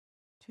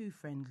too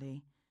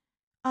friendly.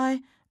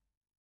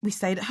 We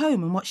stayed at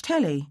home and watched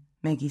telly,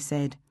 Maggie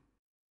said.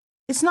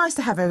 It's nice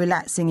to have a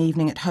relaxing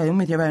evening at home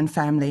with your own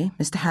family,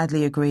 Mr.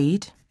 Hadley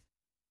agreed.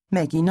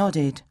 Maggie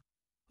nodded.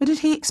 What did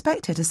he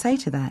expect her to say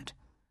to that?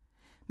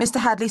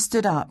 Mr. Hadley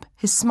stood up,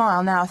 his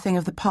smile now a thing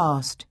of the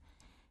past.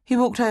 He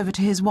walked over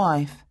to his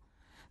wife.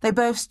 They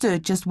both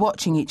stood just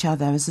watching each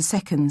other as the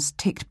seconds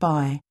ticked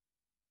by.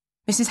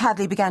 Mrs.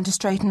 Hadley began to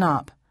straighten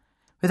up.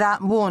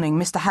 Without warning,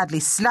 Mr. Hadley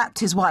slapped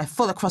his wife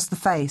full across the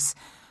face.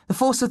 The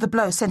force of the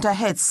blow sent her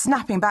head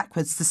snapping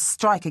backwards to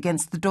strike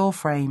against the door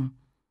frame.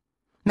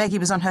 Maggie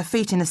was on her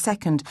feet in a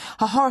second,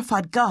 her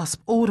horrified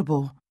gasp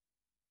audible.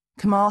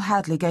 Kamal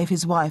Hadley gave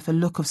his wife a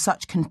look of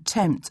such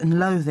contempt and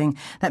loathing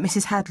that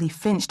Mrs. Hadley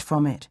flinched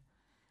from it.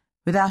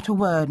 Without a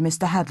word,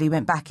 Mr. Hadley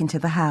went back into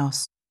the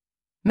house.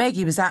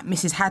 Maggie was at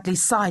Mrs.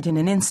 Hadley's side in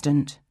an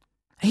instant.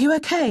 "Are you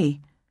okay?"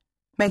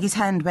 Maggie's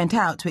hand went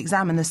out to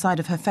examine the side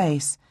of her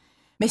face.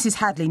 Mrs.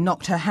 Hadley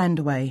knocked her hand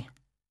away.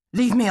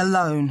 "Leave me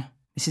alone,"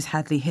 Mrs.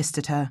 Hadley hissed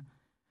at her.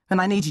 "When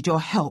I needed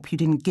your help, you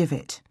didn't give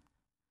it."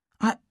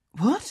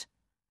 What?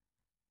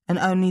 And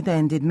only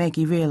then did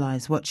Maggie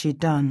realise what she had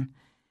done.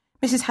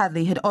 Mrs.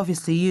 Hadley had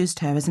obviously used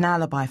her as an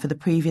alibi for the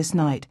previous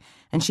night,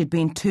 and she had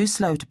been too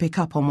slow to pick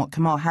up on what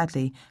Kamal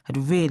Hadley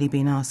had really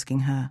been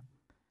asking her.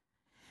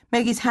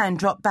 Maggie's hand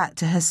dropped back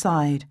to her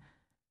side.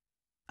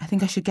 "I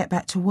think I should get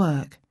back to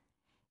work."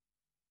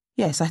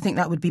 "Yes, I think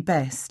that would be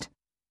best."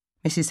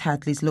 Mrs.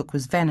 Hadley's look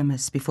was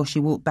venomous before she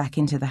walked back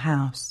into the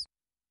house.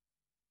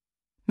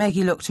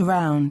 Maggie looked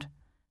around.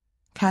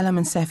 Callum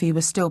and Seffi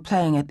were still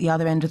playing at the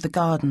other end of the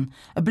garden,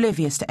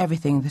 oblivious to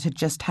everything that had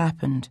just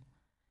happened.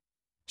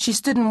 She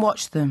stood and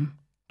watched them,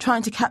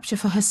 trying to capture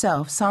for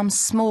herself some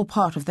small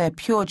part of their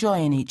pure joy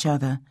in each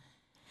other.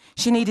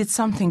 She needed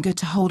something good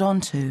to hold on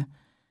to,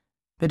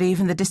 but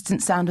even the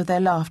distant sound of their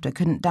laughter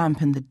couldn't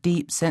dampen the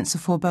deep sense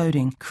of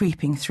foreboding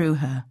creeping through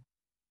her.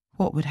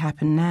 What would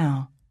happen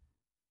now?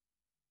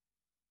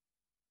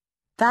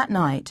 That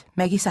night,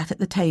 Maggie sat at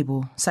the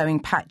table,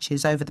 sewing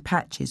patches over the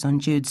patches on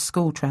Jude's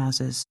school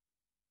trousers.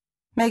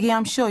 "Maggie,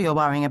 I'm sure you're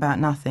worrying about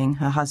nothing,"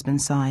 her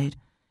husband sighed.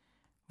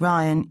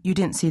 "Ryan, you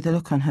didn't see the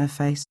look on her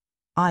face.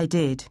 I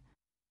did."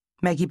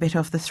 Maggie bit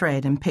off the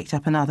thread and picked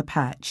up another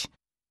patch.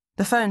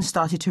 The phone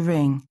started to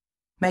ring.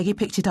 Maggie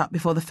picked it up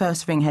before the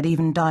first ring had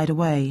even died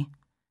away.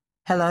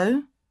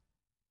 "Hello?"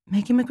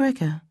 "Maggie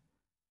McGregor."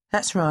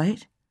 "That's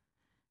right."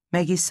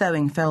 Maggie's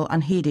sewing fell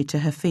unheeded to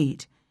her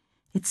feet.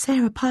 "It's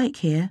Sarah Pike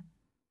here."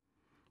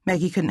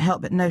 Maggie couldn't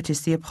help but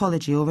notice the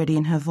apology already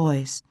in her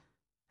voice.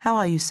 "How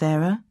are you,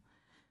 Sarah?"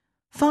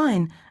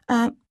 "Fine.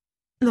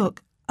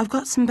 Look, I've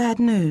got some bad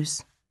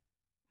news."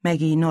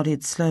 Maggie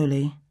nodded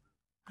slowly.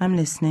 "I'm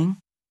listening."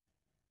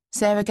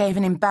 Sarah gave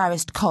an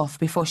embarrassed cough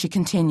before she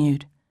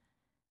continued.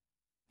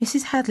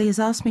 "Mrs. Hadley has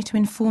asked me to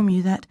inform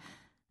you that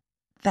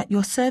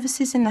your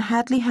services in the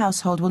Hadley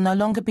household will no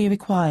longer be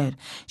required.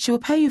 She will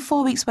pay you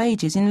 4 weeks'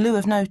 wages in lieu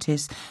of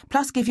notice,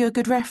 plus give you a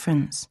good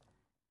reference."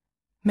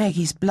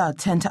 Maggie's blood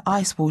turned to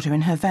ice water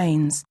in her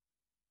veins.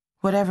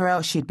 Whatever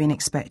else she had been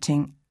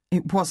expecting,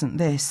 it wasn't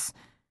this.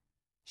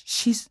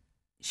 She's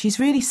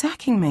really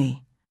sacking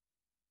me."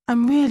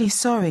 "I'm really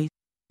sorry."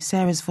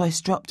 Sarah's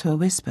voice dropped to a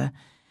whisper.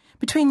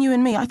 "Between you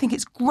and me, I think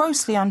it's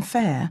grossly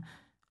unfair."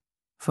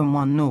 From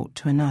one Nought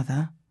to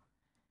another.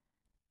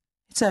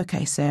 "It's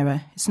okay,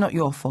 Sarah. It's not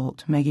your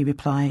fault," Maggie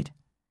replied.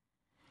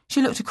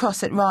 She looked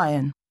across at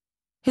Ryan.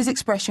 His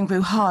expression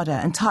grew harder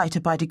and tighter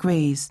by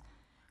degrees.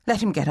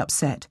 Let him get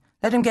upset.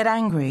 Let him get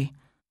angry.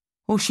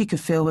 All she could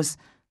feel was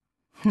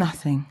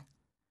nothing.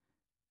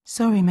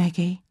 "Sorry,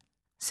 Maggie,"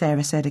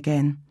 Sarah said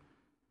again.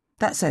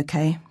 "That's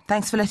okay.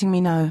 Thanks for letting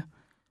me know.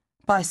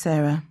 Bye,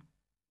 Sarah."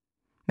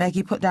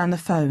 Maggie put down the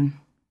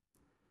phone.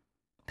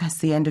 "That's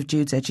the end of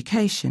Jude's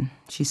education,"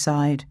 she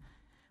sighed.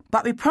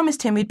 "But we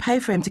promised him we'd pay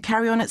for him to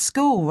carry on at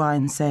school,"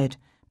 Ryan said.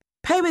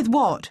 "Pay with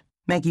what?"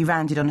 Maggie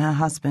rounded on her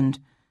husband.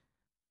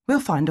 "We'll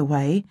find a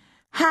way."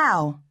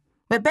 "How?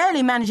 We're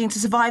barely managing to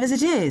survive as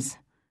it is.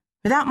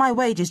 Without my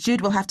wages,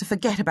 Jude will have to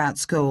forget about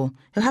school.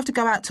 He'll have to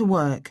go out to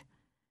work."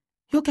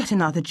 "You'll get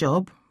another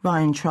job,"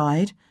 Ryan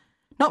tried.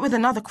 "Not with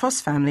another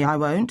Cross family, I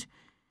won't.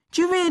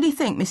 Do you really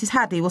think Mrs.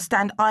 Hadley will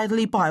stand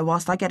idly by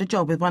whilst I get a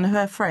job with one of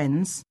her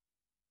friends?"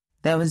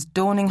 There was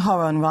dawning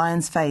horror on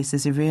Ryan's face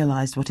as he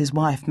realised what his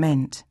wife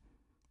meant.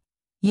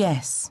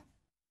 "Yes,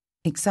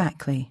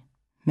 exactly,"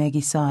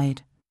 Maggie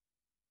sighed.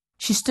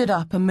 She stood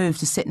up and moved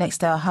to sit next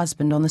to her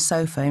husband on the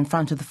sofa in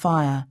front of the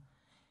fire.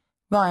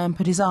 Ryan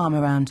put his arm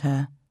around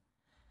her.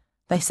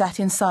 They sat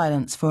in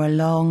silence for a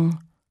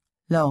long,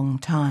 long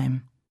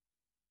time.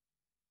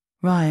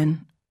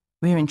 "Ryan,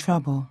 we're in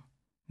trouble,"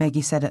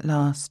 Maggie said at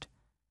last.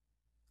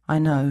 "I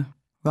know,"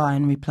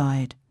 Ryan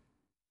replied.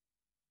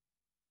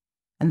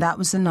 And that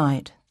was the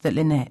night that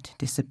Lynette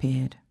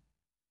disappeared.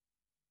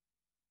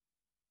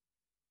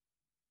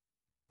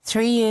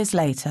 3 years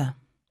later.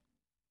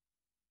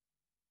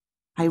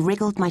 I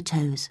wriggled my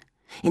toes,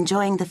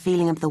 enjoying the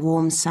feeling of the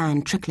warm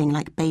sand trickling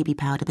like baby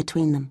powder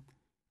between them.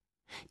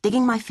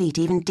 Digging my feet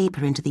even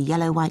deeper into the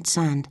yellow-white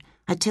sand,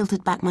 I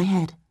tilted back my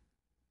head.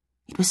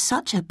 It was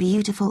such a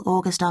beautiful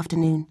August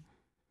afternoon.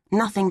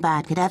 Nothing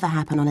bad could ever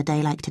happen on a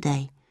day like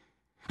today.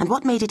 And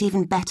what made it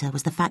even better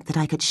was the fact that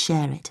I could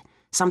share it,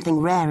 something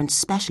rare and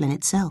special in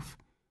itself.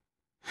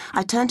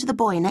 I turned to the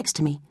boy next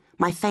to me,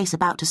 my face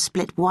about to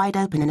split wide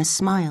open in a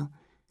smile.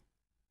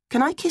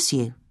 "Can I kiss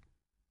you?"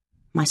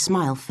 My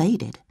smile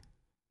faded.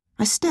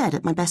 I stared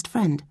at my best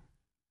friend.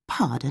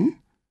 "Pardon?"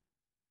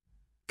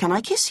 "Can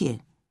I kiss you?"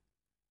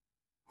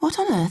 "What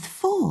on earth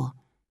for?"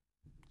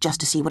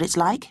 "Just to see what it's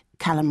like,"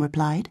 Callum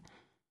replied.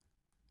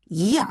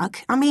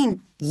 Yuck.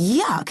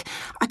 Yuck.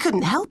 I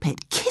couldn't help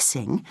it.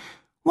 Kissing?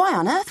 Why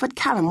on earth would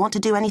Callum want to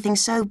do anything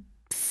so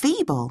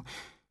feeble?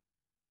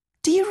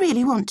 "Do you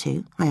really want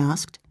to?" I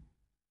asked.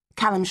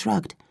 Callum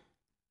shrugged.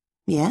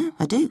 "Yeah,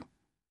 I do."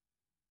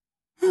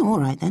 "Oh,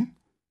 all right then."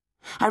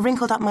 I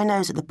wrinkled up my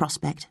nose at the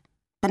prospect,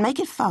 but make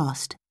it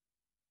fast.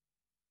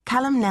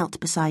 Callum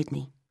knelt beside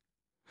me.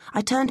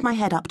 I turned my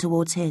head up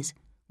towards his,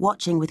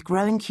 watching with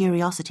growing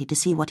curiosity to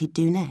see what he'd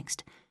do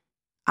next.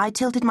 I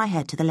tilted my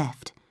head to the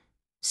left.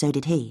 So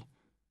did he.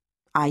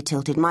 I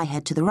tilted my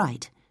head to the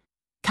right.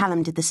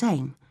 Callum did the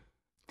same.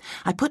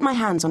 I put my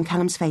hands on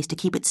Callum's face to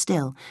keep it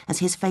still as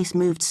his face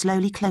moved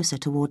slowly closer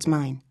towards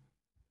mine.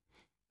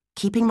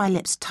 Keeping my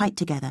lips tight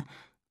together,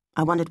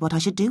 I wondered what I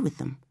should do with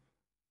them.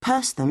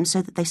 Purse them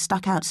so that they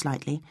stuck out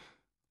slightly,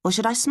 or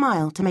should I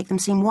smile to make them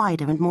seem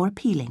wider and more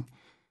appealing?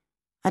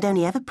 I'd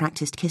only ever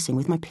practiced kissing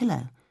with my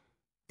pillow.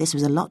 This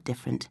was a lot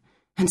different,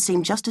 and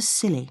seemed just as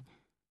silly.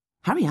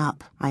 "Hurry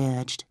up," I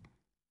urged.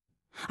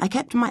 I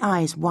kept my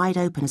eyes wide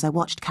open as I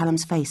watched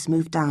Callum's face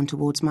move down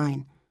towards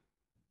mine.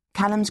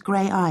 Callum's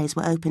grey eyes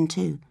were open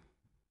too.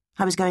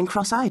 I was going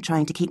cross-eyed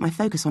trying to keep my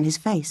focus on his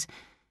face,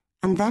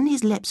 and then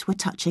his lips were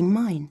touching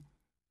mine.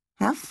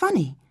 How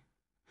funny.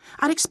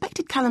 I'd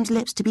expected Callum's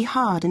lips to be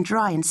hard and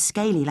dry and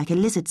scaly like a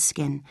lizard's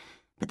skin,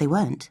 but they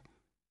weren't.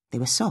 They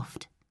were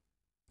soft.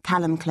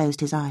 Callum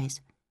closed his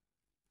eyes.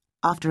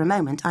 After a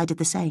moment, I did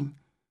the same.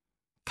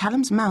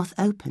 Callum's mouth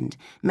opened,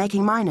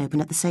 making mine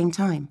open at the same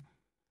time.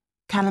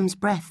 Callum's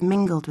breath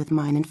mingled with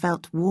mine and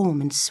felt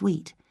warm and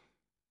sweet.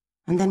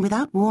 And then,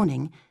 without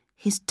warning,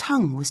 his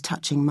tongue was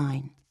touching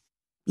mine.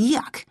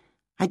 Yuck!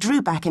 I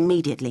drew back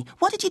immediately.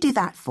 "What did you do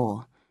that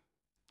for?"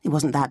 "It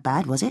wasn't that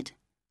bad, was it?"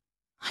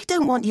 "I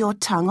don't want your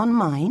tongue on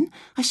mine."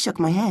 I shook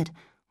my head.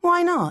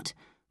 "Why not?"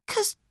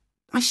 "'Cause..."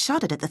 I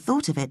shuddered at the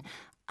thought of it.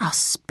 "Our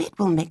spit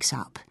will mix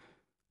up."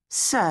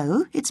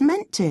 "So, it's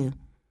meant to."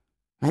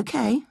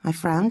 "Okay," I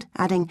frowned,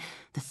 adding,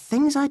 "the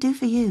things I do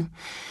for you.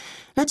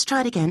 Let's try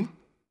it again."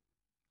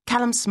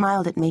 Callum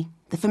smiled at me,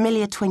 the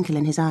familiar twinkle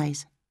in his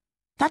eyes.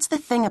 That's the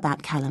thing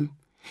about Callum.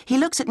 He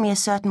looks at me a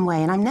certain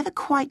way, and I'm never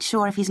quite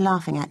sure if he's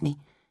laughing at me.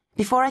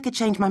 Before I could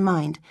change my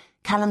mind,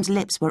 Callum's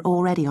lips were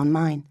already on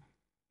mine.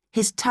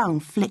 His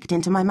tongue flicked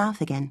into my mouth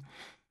again.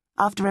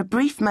 After a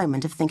brief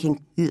moment of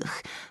thinking,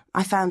 ugh,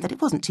 I found that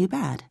it wasn't too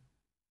bad.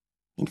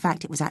 In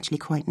fact, it was actually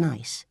quite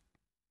nice.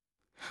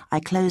 I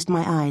closed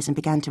my eyes and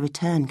began to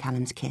return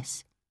Callum's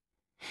kiss.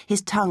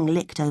 His tongue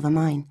licked over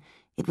mine.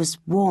 It was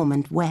warm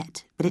and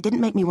wet, but it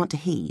didn't make me want to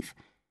heave.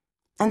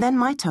 And then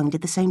my tongue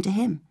did the same to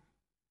him.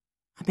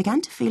 I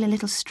began to feel a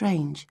little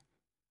strange.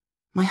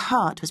 My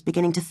heart was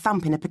beginning to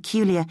thump in a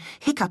peculiar,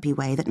 hiccupy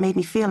way that made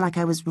me feel like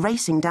I was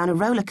racing down a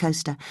roller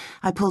coaster.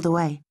 I pulled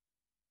away.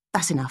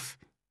 "That's enough."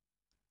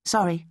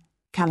 "Sorry,"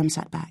 Callum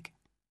sat back.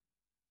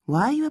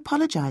 "Why are you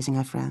apologising?"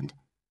 I frowned.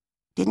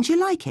 "Didn't you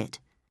like it?"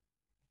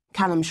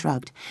 Callum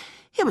shrugged.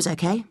 "It was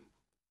okay."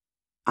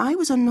 I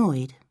was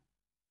annoyed.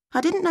 I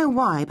didn't know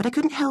why, but I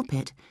couldn't help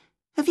it.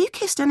 "Have you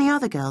kissed any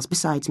other girls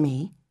besides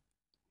me?"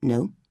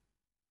 "No."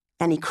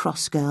 "Any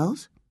cross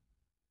girls?"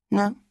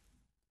 "No."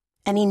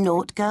 "Any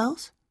naught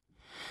girls?"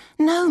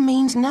 "No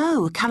means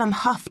no," Callum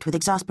huffed with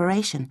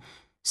exasperation.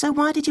 "So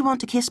why did you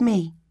want to kiss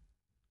me?"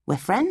 "We're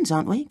friends,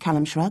 aren't we?"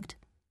 Callum shrugged.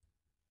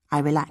 I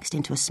relaxed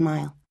into a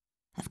smile.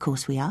 "Of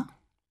course we are."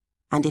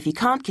 "And if you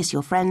can't kiss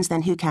your friends,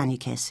 then who can you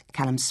kiss?"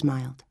 Callum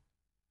smiled.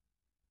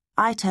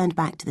 I turned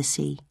back to the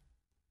sea.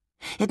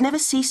 It never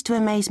ceased to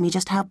amaze me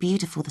just how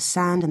beautiful the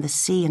sand and the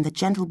sea and the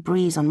gentle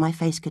breeze on my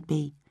face could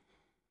be.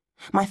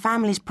 My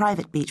family's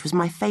private beach was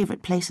my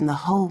favourite place in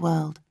the whole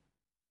world.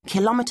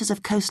 Kilometres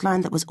of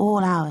coastline that was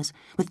all ours,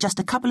 with just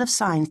a couple of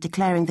signs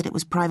declaring that it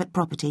was private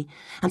property,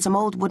 and some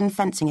old wooden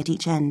fencing at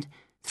each end,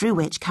 through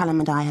which Callum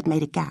and I had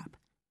made a gap.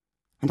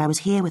 And I was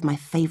here with my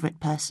favourite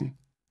person.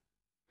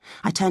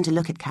 I turned to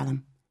look at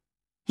Callum.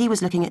 He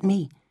was looking at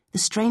me, the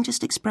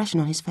strangest expression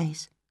on his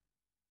face.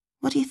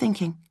 "What are you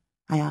thinking?"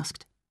 I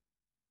asked.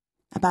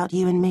 "About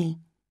you and me."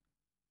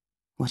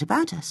 "What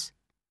about us?"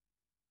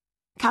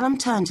 Callum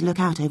turned to look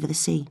out over the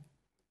sea.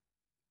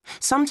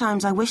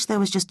 "Sometimes I wish there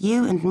was just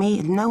you and me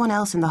and no one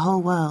else in the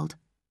whole world."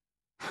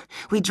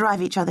 "We'd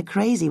drive each other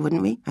crazy,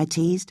 wouldn't we?" I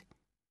teased.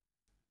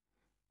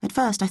 At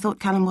first I thought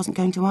Callum wasn't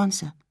going to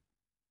answer.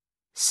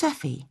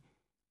 "Seffi,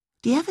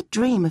 do you ever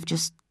dream of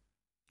just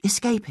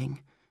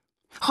escaping?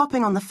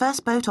 Hopping on the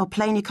first boat or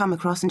plane you come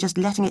across and just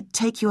letting it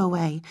take you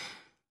away?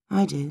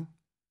 I do."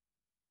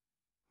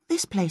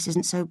 "This place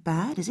isn't so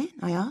bad, is it?"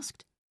 I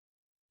asked.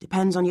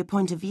 "Depends on your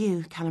point of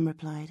view," Callum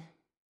replied.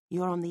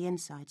 You're on the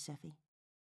inside, Seffi.